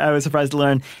thing I was surprised to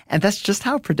learn, and that's just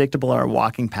how predictable our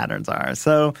walking patterns are.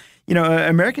 So,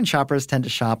 American shoppers tend to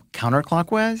shop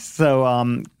counterclockwise.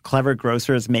 So clever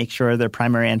grocers make sure their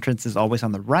primary entrance is always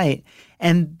on the right.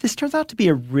 And this turns out to be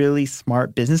a really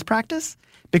smart business practice,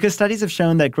 because studies have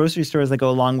shown that grocery stores that go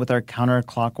along with our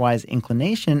counterclockwise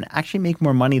inclination actually make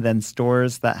more money than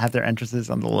stores that have their entrances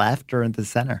on the left or in the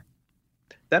center.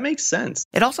 That makes sense.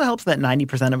 It also helps that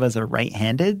 90% of us are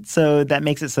right-handed, so that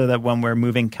makes it so that when we're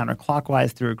moving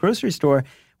counterclockwise through a grocery store,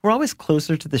 we're always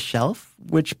closer to the shelf,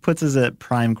 which puts us at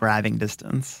prime grabbing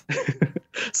distance.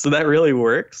 So that really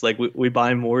works? Like we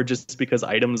buy more just because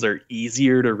items are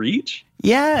easier to reach?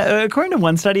 Yeah. According to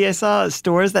one study I saw,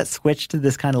 stores that switched to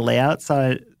this kind of layout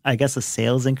saw, I guess, a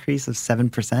sales increase of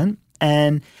 7%.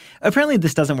 And apparently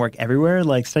this doesn't work everywhere.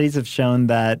 Like, studies have shown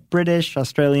that British,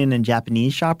 Australian, and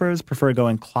Japanese shoppers prefer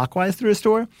going clockwise through a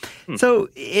store. So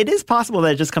it is possible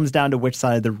that it just comes down to which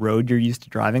side of the road you're used to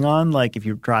driving on. Like, if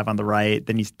you drive on the right,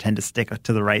 then you tend to stick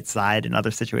to the right side in other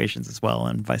situations as well,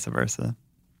 and vice versa.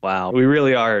 Wow. We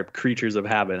really are creatures of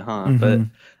habit, huh? Mm-hmm. But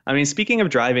I mean, speaking of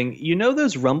driving,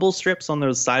 those rumble strips on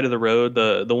the side of the road,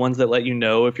 the ones that let you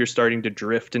know if you're starting to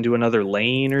drift into another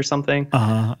lane or something?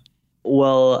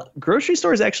 Well, grocery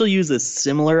stores actually use a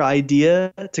similar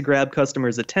idea to grab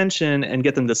customers' attention and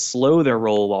get them to slow their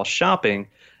roll while shopping.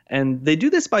 And they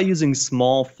do this by using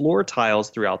small floor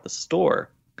tiles throughout the store.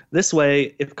 This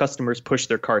way, if customers push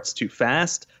their carts too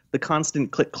fast, the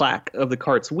constant click-clack of the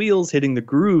cart's wheels hitting the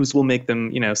grooves will make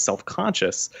them,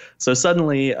 self-conscious. So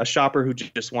suddenly, a shopper who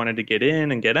just wanted to get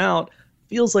in and get out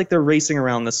feels like they're racing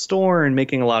around the store and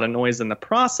making a lot of noise in the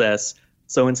process.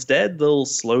 So instead, they'll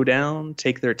slow down,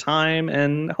 take their time,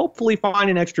 and hopefully find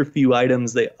an extra few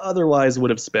items they otherwise would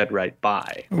have sped right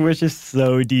by. Which is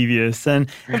so devious. And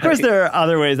of course, there are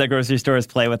other ways that grocery stores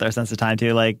play with our sense of time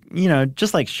too. Like,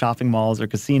 just like shopping malls or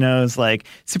casinos, like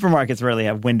supermarkets rarely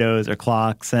have windows or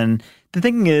clocks. And the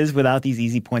thinking is, without these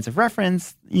easy points of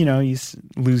reference, you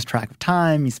lose track of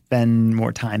time, you spend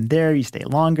more time there, you stay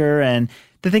longer. And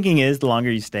the thinking is, the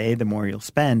longer you stay, the more you'll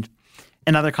spend.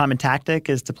 Another common tactic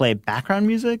is to play background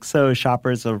music, so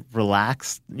shoppers will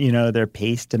relax, their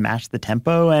pace to match the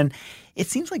tempo. And it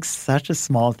seems like such a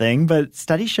small thing, but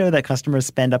studies show that customers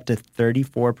spend up to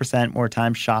 34% more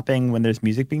time shopping when there's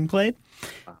music being played.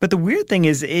 But the weird thing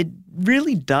is, it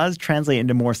really does translate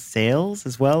into more sales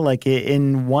as well. Like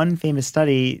in one famous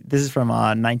study, this is from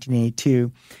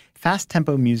 1982, fast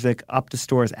tempo music upped a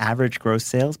store's average gross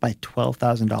sales by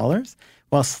 $12,000.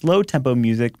 While slow-tempo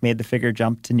music made the figure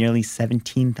jump to nearly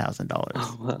 $17,000.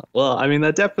 Oh, wow. Well, I mean,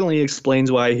 that definitely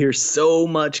explains why I hear so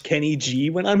much Kenny G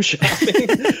when I'm shopping.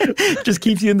 Just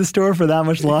keeps you in the store for that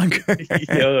much longer.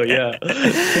 Oh, yeah.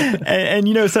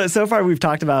 and so far we've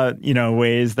talked about,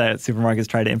 ways that supermarkets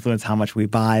try to influence how much we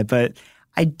buy. But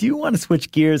I do want to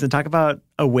switch gears and talk about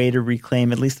a way to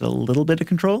reclaim at least a little bit of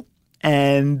control.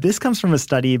 And this comes from a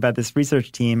study by this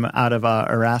research team out of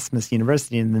Erasmus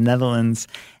University in the Netherlands.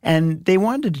 And they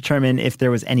wanted to determine if there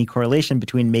was any correlation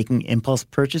between making impulse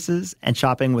purchases and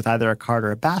shopping with either a cart or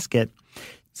a basket.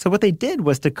 So what they did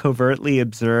was to covertly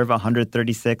observe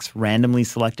 136 randomly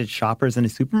selected shoppers in a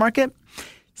supermarket.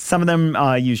 Some of them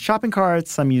used shopping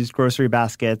carts, some used grocery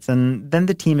baskets. And then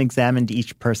the team examined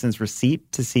each person's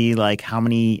receipt to see how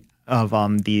many of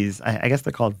these, I guess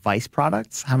they're called Vice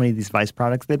products, how many of these Vice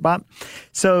products they bought.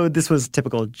 So this was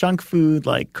typical junk food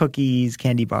like cookies,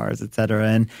 candy bars, etc.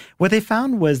 And what they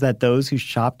found was that those who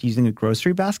shopped using a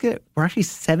grocery basket were actually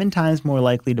 7 times more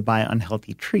likely to buy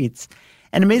unhealthy treats.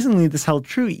 And amazingly, this held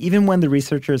true even when the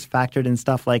researchers factored in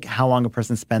stuff like how long a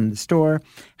person spent in the store,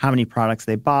 how many products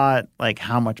they bought, like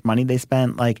how much money they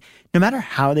spent. Like, no matter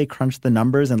how they crunched the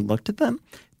numbers and looked at them,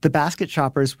 the basket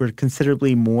shoppers were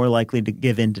considerably more likely to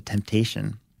give in to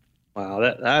temptation. Wow,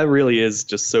 that really is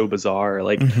just so bizarre.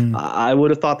 Like, I would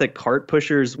have thought that cart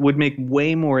pushers would make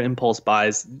way more impulse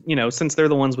buys, since they're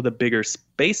the ones with a bigger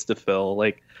space to fill.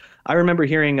 Like, I remember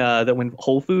hearing that when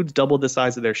Whole Foods doubled the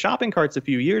size of their shopping carts a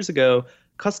few years ago,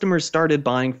 customers started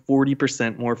buying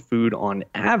 40% more food on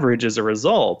average as a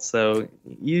result. So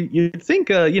you'd think,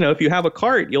 if you have a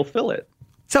cart, you'll fill it.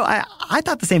 So I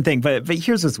thought the same thing, but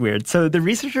here's what's weird. So the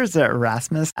researchers at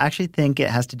Erasmus actually think it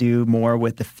has to do more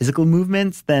with the physical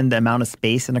movements than the amount of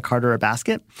space in a cart or a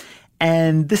basket.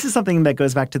 And this is something that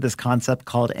goes back to this concept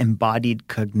called embodied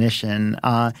cognition.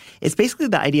 It's basically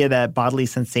the idea that bodily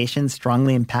sensations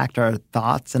strongly impact our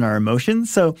thoughts and our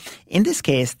emotions. So in this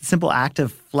case, the simple act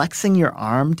of flexing your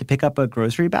arm to pick up a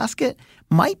grocery basket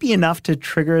might be enough to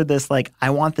trigger this, like, I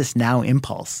want this now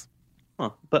impulse. Huh.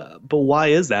 But why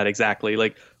is that exactly?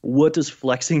 Like, what does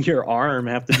flexing your arm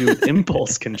have to do with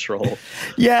impulse control?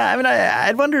 Yeah, I mean,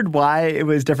 I'd wondered why it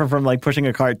was different from, like, pushing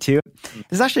a cart, too.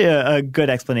 There's actually a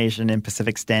good explanation in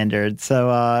Pacific Standard.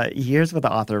 So here's what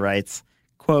the author writes.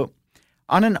 Quote,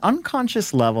 on an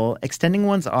unconscious level, extending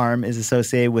one's arm is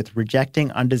associated with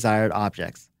rejecting undesired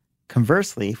objects.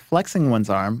 Conversely, flexing one's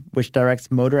arm, which directs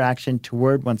motor action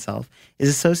toward oneself, is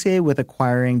associated with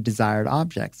acquiring desired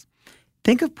objects.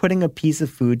 Think of putting a piece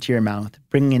of food to your mouth,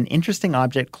 bringing an interesting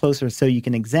object closer so you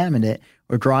can examine it,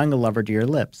 or drawing a lover to your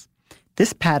lips.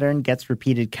 This pattern gets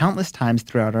repeated countless times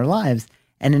throughout our lives,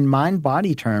 and in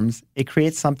mind-body terms, it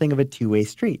creates something of a two-way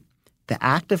street. The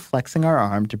act of flexing our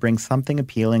arm to bring something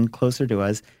appealing closer to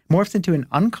us morphs into an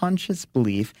unconscious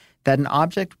belief that an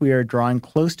object we are drawing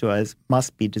close to us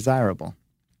must be desirable.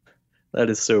 That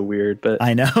is so weird, but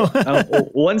I know.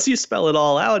 Once you spell it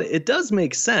all out, it does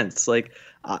make sense. Like,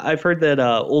 I've heard that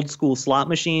old school slot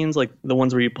machines, like the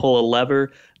ones where you pull a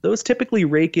lever, those typically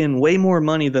rake in way more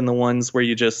money than the ones where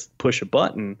you just push a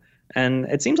button. And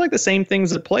it seems like the same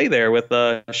things at play there with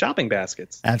shopping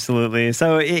baskets. Absolutely.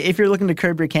 So if you're looking to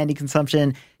curb your candy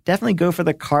consumption, definitely go for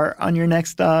the cart on your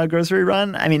next grocery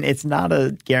run. I mean, it's not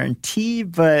a guarantee,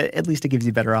 but at least it gives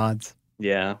you better odds.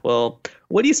 Yeah. Well,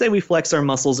 what do you say we flex our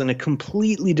muscles in a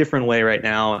completely different way right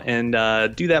now and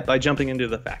do that by jumping into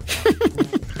the facts?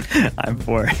 I'm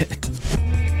for it.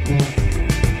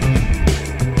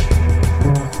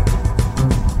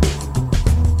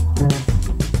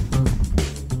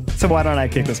 So why don't I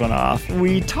kick this one off?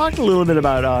 We talked a little bit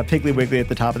about Piggly Wiggly at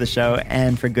the top of the show,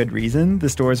 and for good reason. The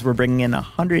stores were bringing in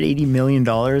 $180 million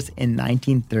in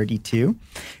 1932,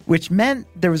 which meant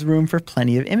there was room for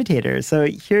plenty of imitators. So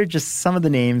here are just some of the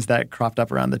names that cropped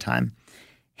up around the time.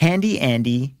 Handy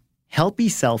Andy, Helpy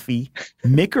Selfie,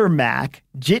 Micker Mac,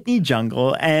 Jitney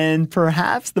Jungle, and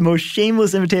perhaps the most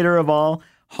shameless imitator of all,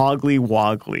 Hoggly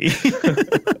Woggly.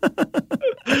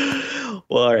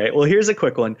 Well, all right. Well, here's a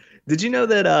quick one. Did you know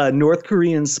that North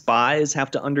Korean spies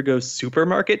have to undergo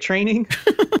supermarket training?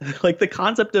 Like, the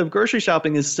concept of grocery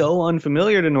shopping is so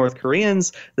unfamiliar to North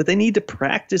Koreans that they need to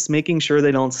practice making sure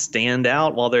they don't stand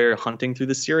out while they're hunting through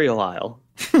the cereal aisle.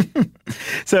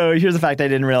 So here's a fact I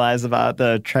didn't realize about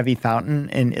the Trevi Fountain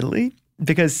in Italy.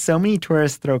 Because so many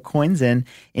tourists throw coins in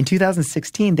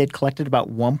 2016, they'd collected about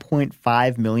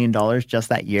 $1.5 million just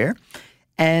that year.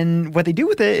 And what they do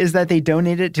with it is that they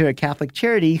donate it to a Catholic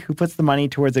charity who puts the money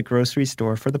towards a grocery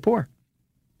store for the poor.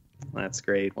 That's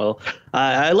great. Well,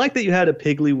 I like that you had a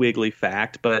Piggly Wiggly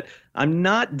fact, but I'm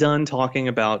not done talking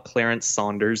about Clarence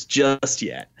Saunders just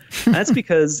yet. That's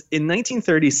because in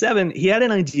 1937, he had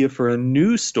an idea for a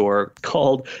new store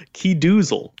called Key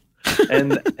Doozle.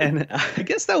 And I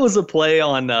guess that was a play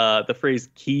on the phrase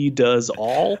 "key does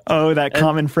all." Oh, that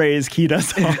common phrase, "key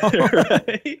does all."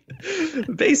 Right?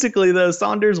 Basically, though,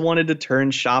 Saunders wanted to turn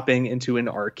shopping into an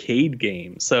arcade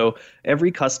game. So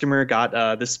every customer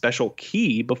got this special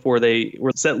key before they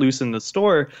were set loose in the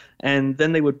store, and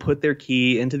then they would put their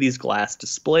key into these glass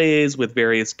displays with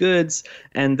various goods,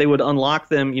 and they would unlock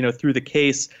them, through the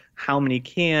case, how many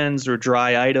cans or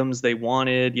dry items they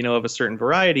wanted, of a certain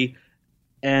variety.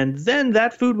 And then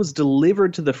that food was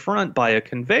delivered to the front by a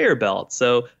conveyor belt.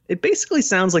 So it basically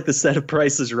sounds like the set of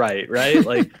Price is Right?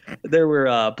 Like, there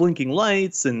were blinking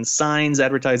lights and signs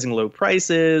advertising low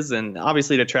prices, and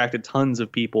obviously it attracted tons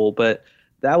of people. But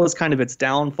that was kind of its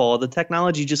downfall. The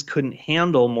technology just couldn't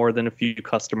handle more than a few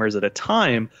customers at a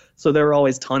time. So there were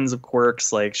always tons of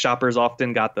quirks, like shoppers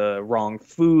often got the wrong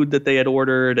food that they had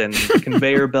ordered, and the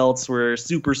conveyor belts were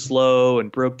super slow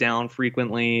and broke down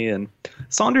frequently. And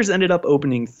Saunders ended up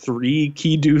opening 3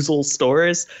 Key Doozle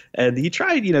stores, and he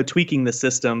tried, tweaking the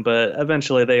system, but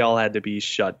eventually they all had to be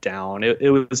shut down. It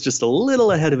was just a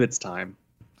little ahead of its time.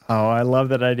 Oh, I love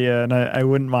that idea, and I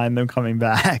wouldn't mind them coming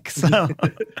back. So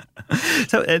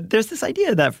there's this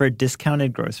idea that for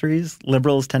discounted groceries,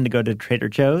 liberals tend to go to Trader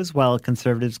Joe's while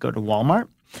conservatives go to Walmart.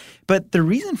 But the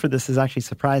reason for this is actually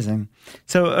surprising.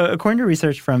 So according to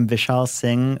research from Vishal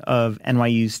Singh of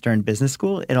NYU Stern Business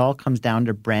School, it all comes down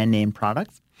to brand name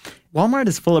products. Walmart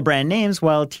is full of brand names,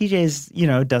 while TJ's,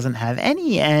 doesn't have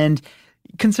any. And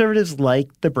conservatives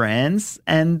like the brands,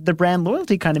 and the brand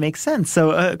loyalty kind of makes sense.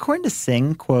 So according to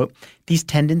Singh, quote, these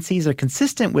tendencies are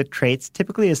consistent with traits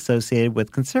typically associated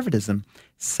with conservatism,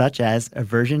 such as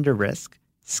aversion to risk,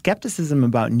 skepticism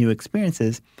about new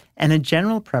experiences, and a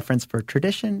general preference for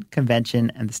tradition, convention,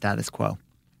 and the status quo.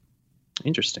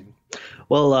 Interesting.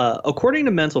 Well, according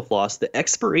to Mental Floss, the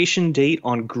expiration date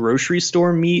on grocery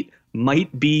store meat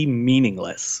might be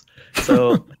meaningless.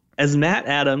 So as Matt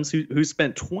Adams, who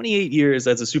spent 28 years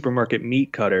as a supermarket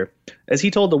meat cutter, as he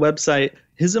told the website,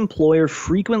 his employer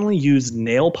frequently used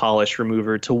nail polish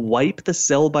remover to wipe the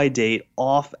sell-by date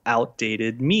off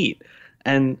outdated meat.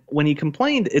 And when he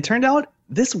complained, it turned out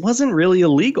this wasn't really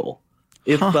illegal.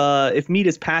 If meat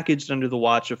is packaged under the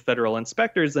watch of federal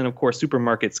inspectors, then of course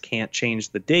supermarkets can't change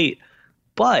the date.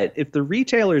 But if the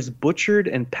retailers butchered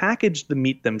and packaged the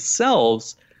meat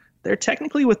themselves, they're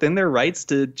technically within their rights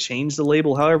to change the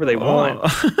label however they want.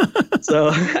 So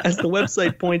as the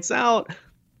website points out,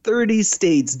 30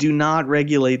 states do not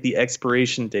regulate the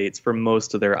expiration dates for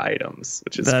most of their items,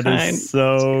 which is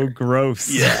so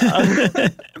gross. Yeah.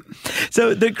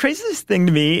 So the craziest thing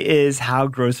to me is how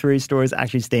grocery stores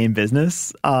actually stay in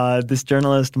business. This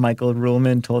journalist, Michael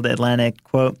Ruhlman, told Atlantic,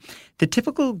 quote, the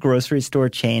typical grocery store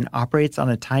chain operates on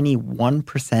a tiny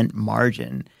 1%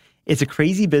 margin. It's a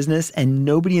crazy business, and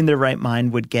nobody in their right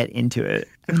mind would get into it.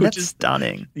 That's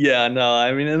stunning. Yeah, no,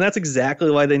 I mean, and that's exactly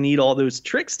why they need all those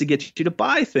tricks to get you to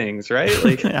buy things, right?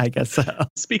 Like, I guess so.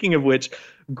 Speaking of which,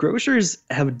 grocers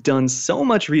have done so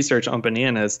much research on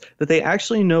bananas that they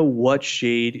actually know what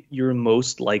shade you're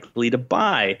most likely to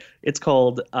buy. It's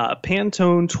called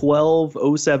Pantone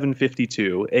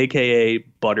 120752, a.k.a.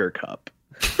 Buttercup.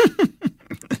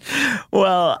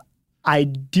 Well, I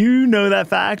do know that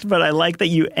fact, but I like that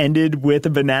you ended with a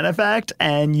banana fact,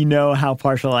 and you know how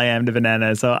partial I am to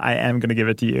bananas, so I am going to give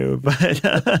it to you.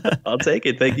 But I'll take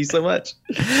it. Thank you so much.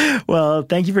 Well,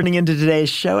 thank you for tuning into today's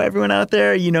show, everyone out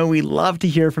there. We love to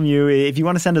hear from you. If you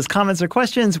want to send us comments or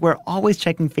questions, we're always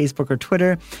checking Facebook or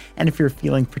Twitter. And if you're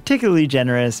feeling particularly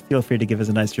generous, feel free to give us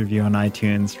a nice review on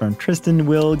iTunes. From Tristan,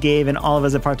 Will, Gabe, and all of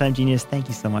us at Part-Time Genius, thank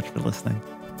you so much for listening.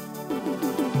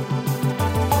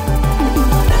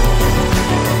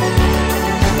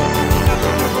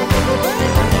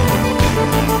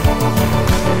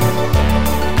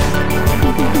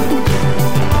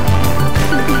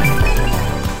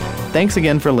 Thanks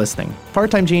again for listening.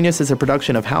 Part-Time Genius is a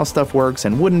production of How Stuff Works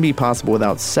and wouldn't be possible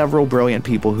without several brilliant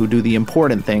people who do the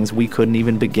important things we couldn't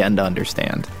even begin to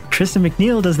understand. Tristan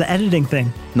McNeil does the editing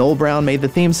thing. Noel Brown made the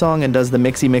theme song and does the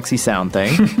mixy sound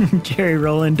thing. Jerry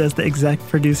Rowland does the exec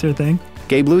producer thing.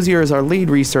 Gabe Luzier is our lead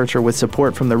researcher with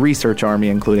support from the research army,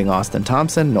 including Austin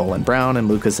Thompson, Nolan Brown, and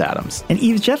Lucas Adams. And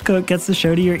Eves Jeffcoat gets the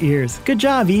show to your ears. Good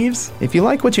job, Eves. If you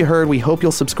like what you heard, we hope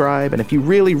you'll subscribe. And if you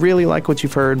really, really like what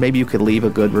you've heard, maybe you could leave a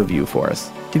good review for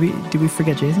us. Did we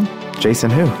forget Jason? Jason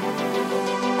who?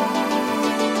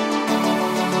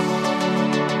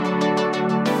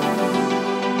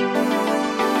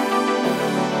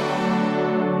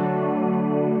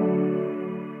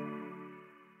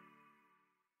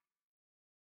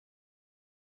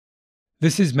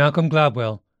 This is Malcolm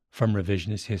Gladwell from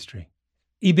Revisionist History.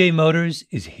 eBay Motors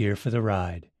is here for the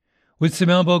ride. With some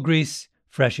elbow grease,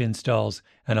 fresh installs,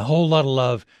 and a whole lot of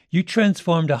love, you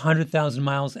transformed 100,000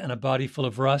 miles and a body full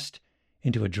of rust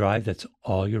into a drive that's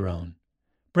all your own.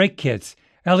 Brake kits,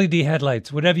 LED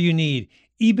headlights, whatever you need,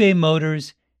 eBay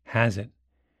Motors has it.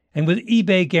 And with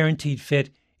eBay Guaranteed Fit,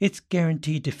 it's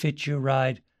guaranteed to fit your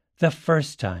ride the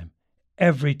first time,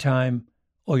 every time,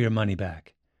 or your money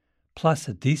back. Plus,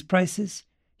 at these prices,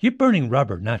 you're burning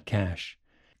rubber, not cash.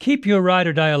 Keep your ride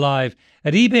or die alive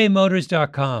at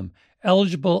ebaymotors.com.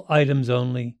 Eligible items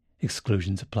only.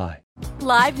 Exclusions apply.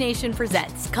 Live Nation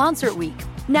presents Concert Week.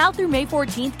 Now through May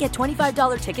 14th, get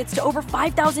 $25 tickets to over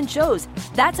 5,000 shows.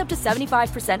 That's up to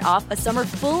 75% off a summer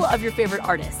full of your favorite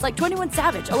artists like 21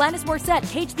 Savage, Alanis Morissette,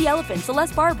 Cage the Elephant,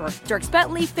 Celeste Barber, Dierks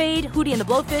Bentley, Fade, Hootie and the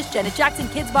Blowfish, Janet Jackson,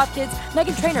 Kids Bop Kids,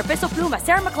 Meghan Trainor, Peso Pluma,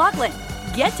 Sarah McLachlan.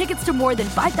 Get tickets to more than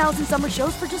 5,000 summer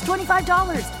shows for just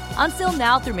 $25. Until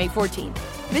now through May 14th.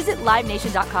 Visit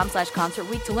LiveNation.com/Concert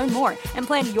Week to learn more and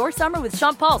plan your summer with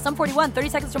Sean Paul, Sum 41, 30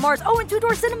 Seconds to Mars, and Two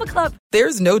Door Cinema Club.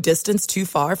 There's no distance too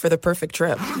far for the perfect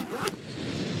trip.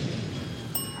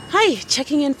 Hi,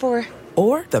 checking in for...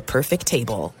 Or the perfect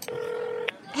table.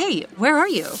 Hey, where are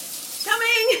you?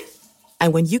 Coming!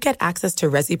 And when you get access to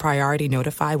Resi Priority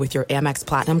Notify with your Amex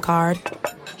Platinum card...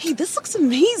 Hey, this looks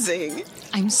amazing!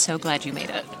 I'm so glad you made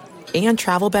it. And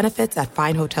travel benefits at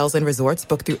fine hotels and resorts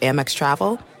booked through Amex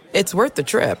Travel, it's worth the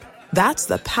trip. That's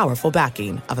the powerful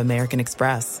backing of American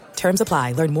Express. Terms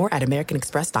apply. Learn more at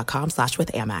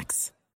americanexpress.com/withAmex.